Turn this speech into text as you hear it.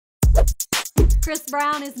Chris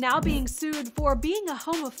Brown is now being sued for being a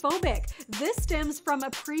homophobic. This stems from a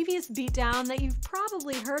previous beatdown that you've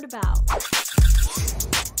probably heard about.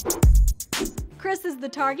 Chris is the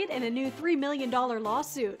target in a new $3 million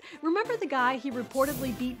lawsuit. Remember the guy he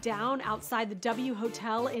reportedly beat down outside the W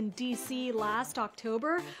Hotel in D.C. last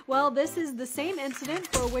October? Well, this is the same incident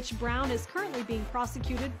for which Brown is currently being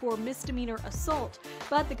prosecuted for misdemeanor assault,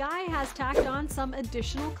 but the guy has tacked on some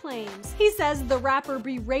additional claims. He says the rapper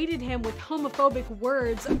berated him with homophobic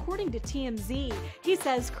words, according to TMZ. He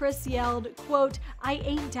says Chris yelled, quote, "I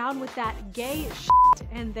ain't down with that gay shit,"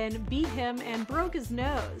 and then beat him and broke his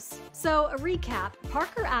nose. So, a recap.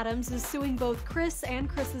 Parker Adams is suing both Chris and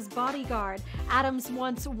Chris's bodyguard. Adams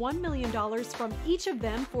wants $1 million from each of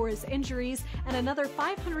them for his injuries and another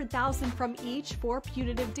 $500,000 from each for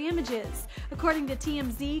punitive damages. According to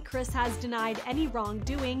TMZ, Chris has denied any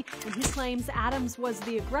wrongdoing, and he claims Adams was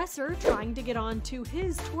the aggressor trying to get onto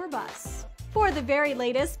his tour bus. For the very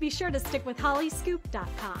latest, be sure to stick with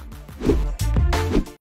HollyScoop.com.